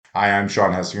Hi, I'm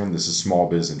Sean Hessinger, and this is Small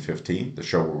Biz in 15, the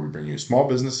show where we bring you small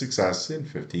business success in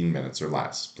 15 minutes or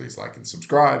less. Please like and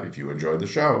subscribe if you enjoyed the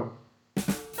show.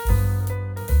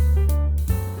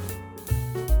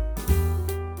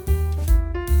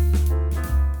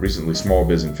 Recently, Small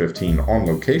Biz in 15 on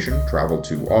location traveled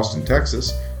to Austin,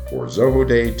 Texas for Zoho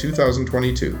Day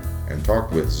 2022 and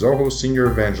talked with Zoho Senior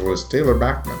Evangelist Taylor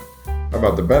Backman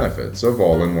about the benefits of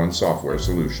all-in-one software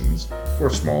solutions for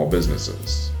small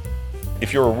businesses.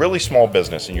 If you're a really small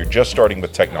business and you're just starting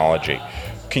with technology,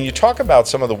 can you talk about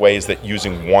some of the ways that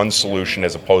using one solution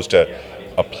as opposed to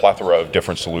a plethora of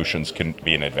different solutions can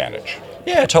be an advantage?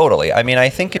 Yeah, totally. I mean, I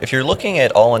think if you're looking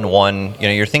at all-in-one,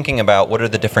 you're thinking about what are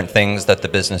the different things that the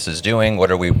business is doing, what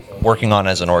are we working on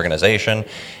as an organization,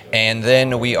 and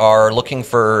then we are looking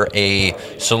for a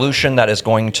solution that is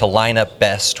going to line up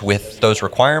best with those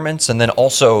requirements and then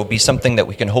also be something that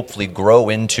we can hopefully grow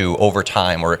into over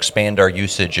time or expand our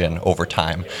usage in over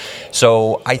time.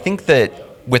 So I think that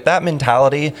with that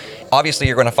mentality, obviously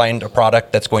you're going to find a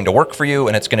product that's going to work for you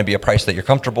and it's going to be a price that you're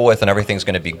comfortable with and everything's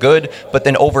going to be good. But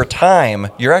then over time,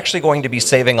 you're actually going to be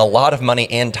saving a lot of money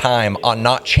and time on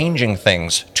not changing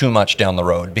things too much down the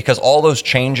road, because all those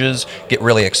changes get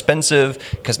really expensive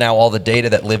because now all the data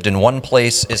that lived in one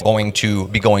place is going to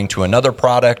be going to another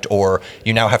product, or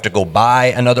you now have to go buy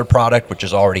another product, which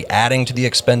is already adding to the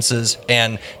expenses.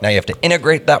 And now you have to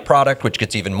integrate that product, which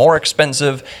gets even more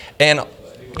expensive. And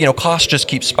costs just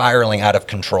keep spiraling out of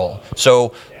control.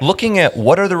 So looking at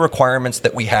what are the requirements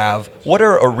that we have, what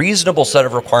are a reasonable set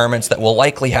of requirements that we'll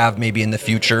likely have maybe in the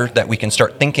future that we can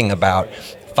start thinking about,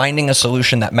 finding a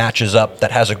solution that matches up,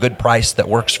 that has a good price, that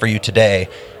works for you today,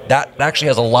 that actually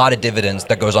has a lot of dividends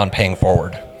that goes on paying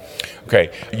forward.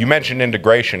 Okay, you mentioned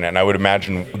integration, and I would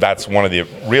imagine that's one of the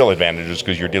real advantages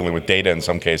because you're dealing with data in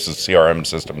some cases, CRM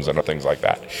systems and things like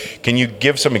that. Can you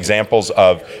give some examples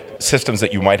of systems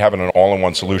that you might have in an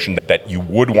all-in-one solution that you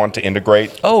would want to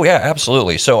integrate? Oh, yeah,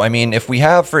 absolutely. So, I mean, if we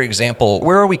have, for example,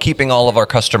 where are we keeping all of our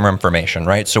customer information,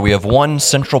 right? So we have one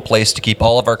central place to keep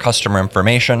all of our customer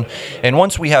information. And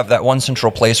once we have that one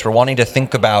central place, we're wanting to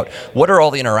think about what are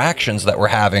all the interactions that we're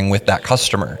having with that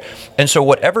customer. And so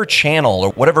whatever channel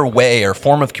or whatever way or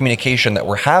form of communication that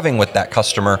we're having with that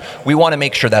customer, we want to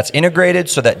make sure that's integrated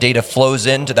so that data flows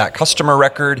into that customer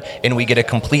record and we get a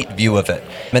complete view of it.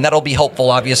 And that'll be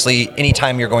helpful, obviously,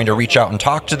 anytime you're going to reach out and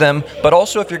talk to them, but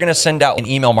also if you're going to send out an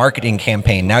email marketing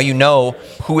campaign. Now you know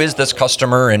who is this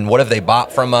customer and what have they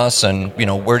bought from us and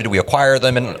where did we acquire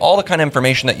them and all the kind of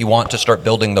information that you want to start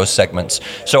building those segments.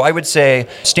 So I would say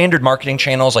standard marketing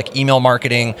channels like email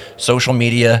marketing, social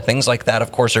media, things like that,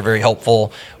 of course, are very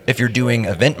helpful. If you're doing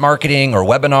event marketing or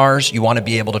webinars, you want to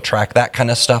be able to track that kind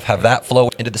of stuff, have that flow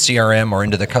into the CRM or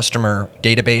into the customer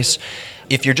database.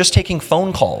 If you're just taking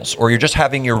phone calls or you're just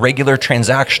having your regular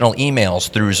transactional emails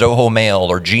through Zoho Mail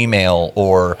or Gmail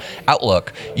or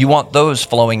Outlook, you want those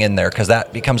flowing in there because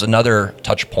that becomes another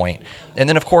touch point. And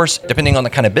then, of course, depending on the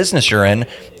kind of business you're in,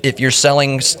 if you're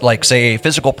selling, like, say,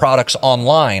 physical products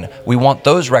online, we want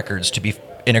those records to be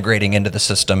integrating into the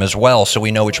system as well so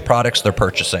we know which products they're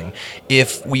purchasing.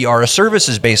 If we are a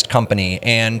services-based company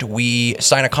and we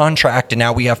sign a contract and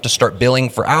now we have to start billing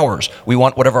for hours, we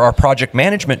want whatever our project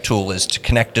management tool is to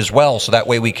connect as well, so that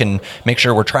way we can make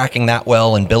sure we're tracking that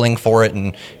well and billing for it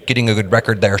and getting a good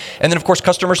record there. And then, of course,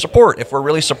 customer support. If we're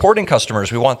really supporting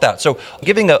customers, we want that. So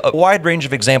giving a wide range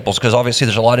of examples, because obviously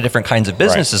there's a lot of different kinds of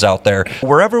businesses out there.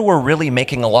 Wherever we're really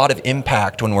making a lot of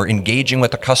impact when we're engaging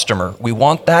with a customer, we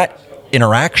want that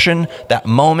interaction, that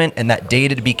moment, and that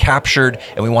data to be captured,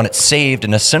 and we want it saved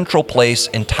in a central place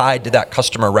and tied to that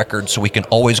customer record so we can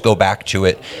always go back to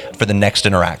it for the next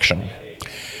interaction.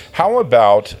 How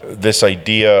about this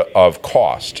idea of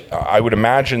cost? I would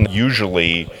imagine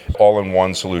usually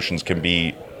all-in-one solutions can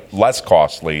be less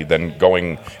costly than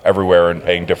going everywhere and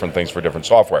paying different things for different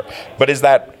software. But is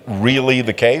that really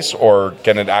the case, or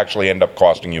can it actually end up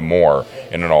costing you more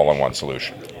in an all-in-one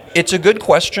solution? It's a good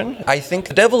question. I think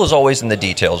the devil is always in the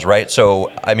details, right?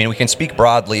 So, I mean, we can speak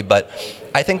broadly, but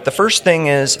I think the first thing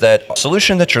is that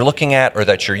solution that you're looking at or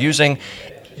that you're using,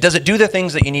 does it do the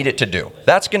things that you need it to do?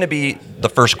 That's going to be the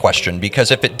first question,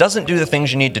 because if it doesn't do the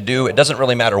things you need to do, it doesn't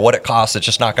really matter what it costs. It's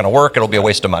just not going to work. It'll be a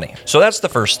waste of money. So that's the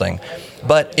first thing.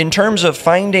 But in terms of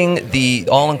finding the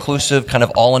all-inclusive kind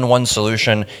of all-in-one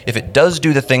solution, if it does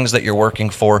do the things that you're working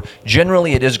for,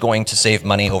 generally it is going to save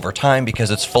money over time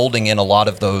because it's folding in a lot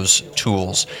of those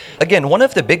tools. Again, one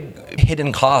of the big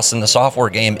hidden costs in the software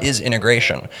game is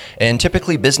integration. And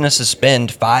typically businesses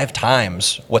spend 5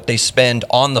 times what they spend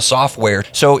on the software.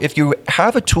 So if you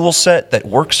have a tool set that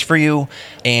works for you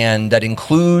and that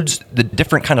includes the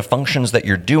different kind of functions that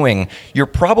you're doing, you're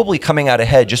probably coming out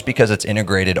ahead just because it's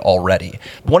integrated already.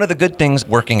 One of the good things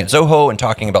working at Zoho and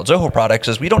talking about Zoho products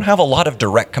is we don't have a lot of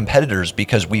direct competitors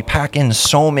because we pack in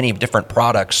so many different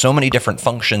products, so many different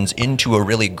functions into a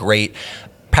really great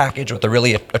package with a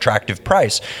really attractive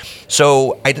price.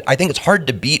 So I think it's hard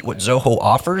to beat what Zoho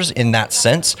offers in that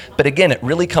sense. But again, it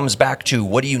really comes back to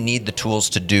what do you need the tools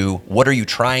to do? What are you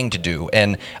trying to do?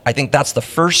 And I think that's the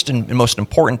first and most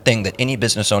important thing that any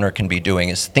business owner can be doing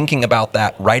is thinking about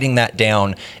that, writing that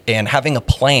down, and having a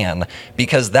plan,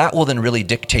 because that will then really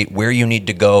dictate where you need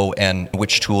to go and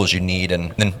which tools you need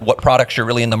and what products you're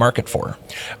really in the market for.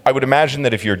 I would imagine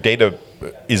that if your data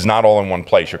is not all in one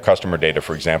place, your customer data,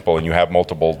 for example, and you have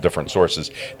multiple different sources,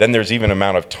 then there's even an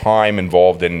amount of time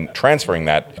involved in transferring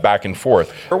that back and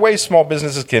forth. There are ways small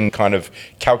businesses can kind of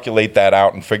calculate that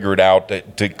out and figure it out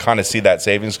to kind of see that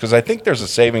savings, because I think there's a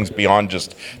savings beyond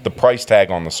just the price tag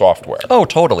on the software. Oh,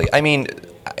 totally. I mean,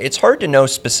 it's hard to know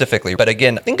specifically, but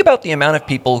again, think about the amount of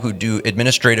people who do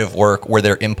administrative work where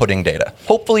they're inputting data.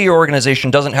 Hopefully your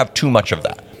organization doesn't have too much of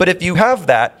that. But if you have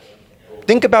that,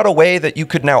 think about a way that you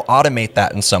could now automate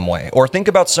that in some way, or think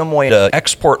about some way to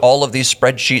export all of these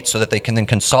spreadsheets so that they can then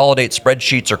consolidate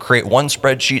spreadsheets or create one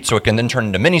spreadsheet so it can then turn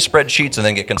into mini spreadsheets and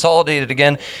then get consolidated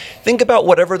again. Think about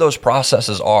whatever those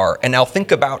processes are, and now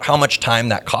think about how much time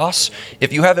that costs.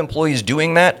 If you have employees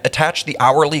doing that, attach the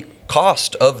hourly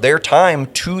cost of their time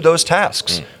to those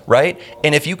tasks, right?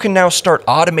 And if you can now start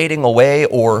automating away,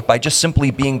 or by just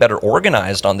simply being better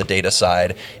organized on the data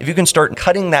side, if you can start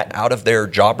cutting that out of their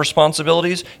job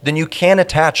responsibilities, then you can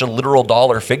attach a literal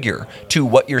dollar figure to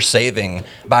what you're saving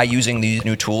by using these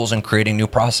new tools and creating new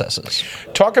processes.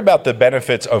 Talk about the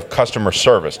benefits of customer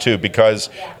service too, because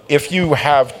if you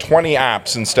have 20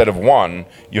 apps instead of one,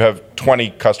 you have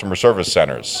 20 customer service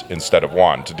centers instead of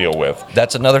one to deal with.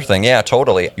 That's another thing. Yeah,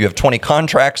 totally. You have 20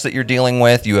 contracts that you're dealing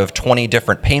with. You have 20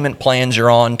 different payment plans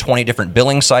you're on, 20 different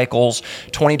billing cycles,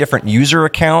 20 different user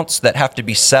accounts that have to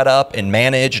be set up and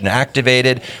managed and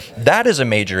activated. That is a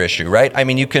major issue, right? I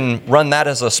mean, you can run that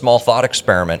as a small thought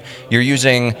experiment. You're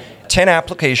using 10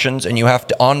 applications and you have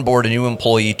to onboard a new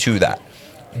employee to that.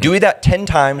 Doing that 10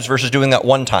 times versus doing that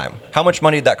one time. How much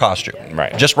money did that cost you?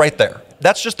 Right. Just right there.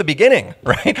 That's just the beginning,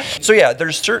 right? So yeah,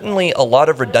 there's certainly a lot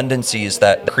of redundancies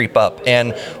that creep up.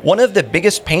 And one of the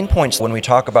biggest pain points when we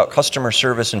talk about customer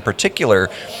service in particular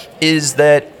is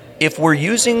that if we're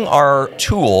using our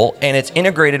tool and it's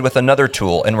integrated with another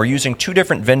tool and we're using 2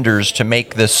 different vendors to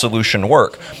make this solution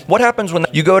work, what happens when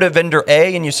you go to vendor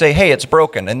A and you say, hey, it's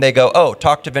broken, and they go, oh,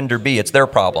 talk to vendor B, it's their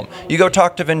problem. You go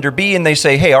talk to vendor B and they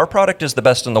say, hey, our product is the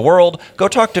best in the world, go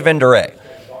talk to vendor A.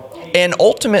 And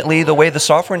ultimately, the way the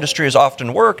software industry has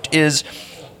often worked is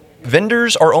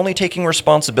vendors are only taking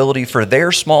responsibility for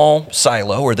their small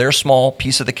silo or their small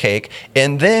piece of the cake,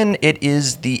 and then it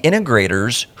is the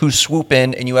integrators who swoop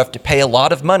in and you have to pay a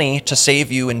lot of money to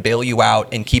save you and bail you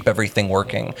out and keep everything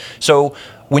working. So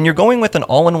when you're going with an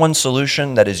all-in-one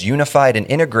solution that is unified and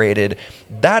integrated,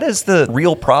 that is the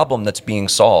real problem that's being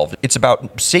solved. It's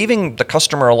about saving the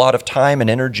customer a lot of time and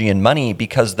energy and money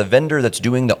because the vendor that's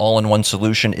doing the all-in-one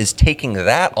solution is taking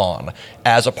that on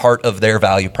as a part of their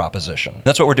value proposition.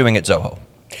 That's what we're doing at Zoho.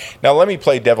 Now, let me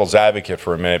play devil's advocate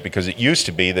for a minute, because it used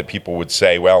to be that people would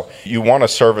say, well, you want a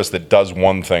service that does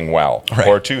one thing well, right,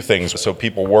 or 2 things. So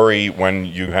people worry when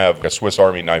you have a Swiss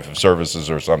Army knife of services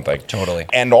or something. Totally.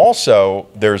 And also,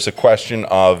 there's a question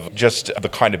of just the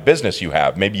kind of business you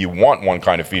have. Maybe you want one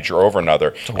kind of feature over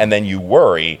another, totally, and then you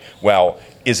worry, well,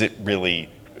 is it really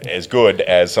as good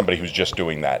as somebody who's just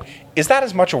doing that? Is that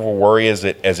as much of a worry as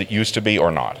it used to be, or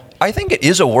not? I think it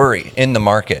is a worry in the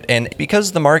market, and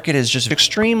because the market is just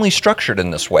extremely structured in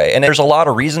this way, and there's a lot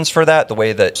of reasons for that, the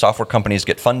way that software companies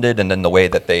get funded and then the way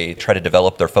that they try to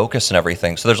develop their focus and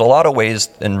everything. So there's a lot of ways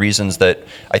and reasons that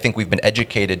I think we've been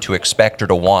educated to expect or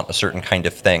to want a certain kind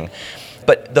of thing.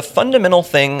 But the fundamental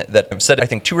thing that I've said, I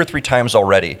think 2 or 3 times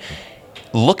already,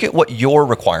 look at what your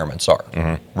requirements are,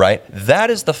 right?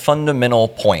 That is the fundamental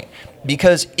point.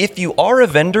 Because if you are a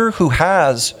vendor who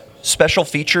has special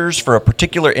features for a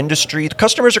particular industry,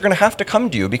 customers are going to have to come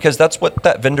to you because that's what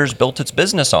that vendor's built its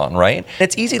business on, right?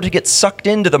 It's easy to get sucked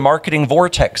into the marketing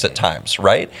vortex at times,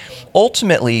 right?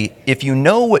 Ultimately, if you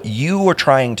know what you are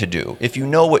trying to do, if you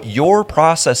know what your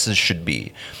processes should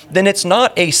be, then it's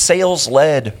not a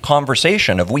sales-led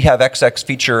conversation of we have XX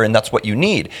feature and that's what you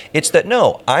need. It's that,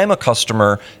 no, I'm a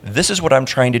customer. This is what I'm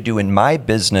trying to do in my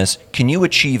business. Can you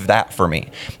achieve that for me?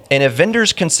 And if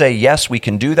vendors can say, yes, we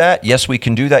can do that, yes, we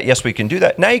can do that, yes, we can do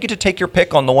that, now you get to take your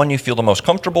pick on the one you feel the most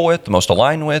comfortable with, the most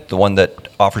aligned with, the one that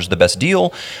offers the best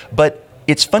deal. But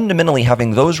it's fundamentally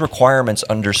having those requirements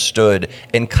understood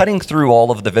and cutting through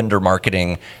all of the vendor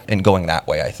marketing and going that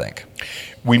way, I think.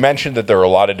 We mentioned that there are a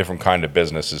lot of different kind of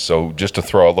businesses, so just to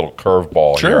throw a little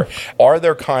curveball here, are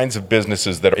there kinds of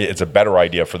businesses that it's a better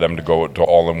idea for them to go to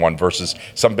all-in-one versus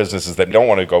some businesses that don't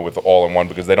want to go with all-in-one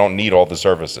because they don't need all the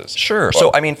services? Sure. So,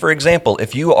 I mean, for example,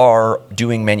 if you are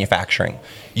doing manufacturing,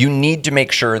 you need to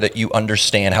make sure that you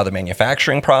understand how the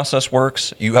manufacturing process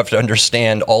works. You have to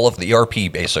understand all of the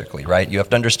ERP, basically, right? You have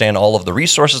to understand all of the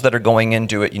resources that are going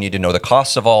into it. You need to know the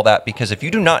costs of all that, because if you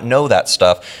do not know that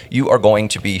stuff, you are going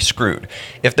to be screwed.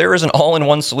 If there is an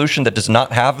all-in-one solution that does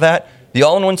not have that, the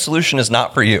all-in-one solution is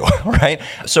not for you, right?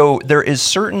 So there is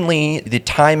certainly the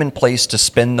time and place to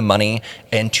spend the money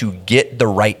and to get the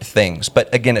right things.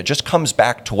 But again, it just comes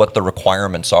back to what the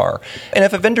requirements are. And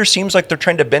if a vendor seems like they're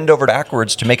trying to bend over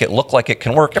backwards to make it look like it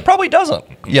can work, it probably doesn't.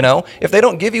 You know, if they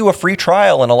don't give you a free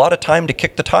trial and a lot of time to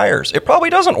kick the tires, it probably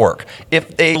doesn't work.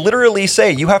 If they literally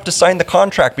say you have to sign the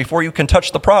contract before you can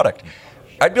touch the product,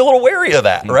 I'd be a little wary of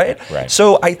that, right? Right.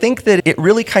 So I think that it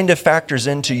really kind of factors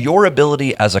into your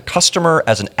ability as a customer,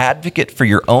 as an advocate for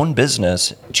your own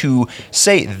business, to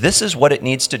say, this is what it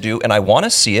needs to do, and I want to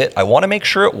see it, I want to make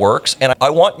sure it works, and I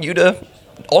want you to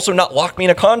also not lock me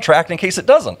in a contract in case it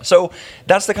doesn't. So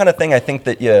that's the kind of thing I think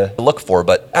that you look for.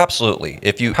 But absolutely,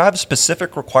 if you have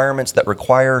specific requirements that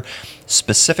require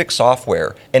specific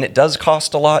software and it does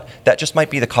cost a lot, that just might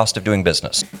be the cost of doing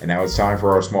business. And now it's time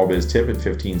for our small biz tip in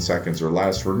 15 seconds or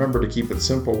less. Remember to keep it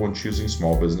simple when choosing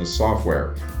small business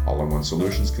software. All-in-one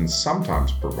solutions can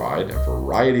sometimes provide a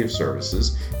variety of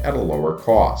services at a lower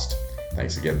cost.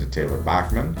 Thanks again to Taylor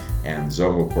Bachman and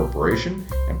Zoho Corporation,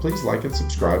 and please like and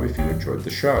subscribe if you enjoyed the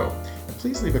show. And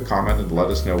please leave a comment and let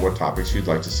us know what topics you'd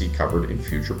like to see covered in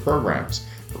future programs.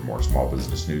 For more small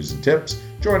business news and tips,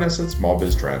 join us at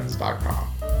smallbiztrends.com.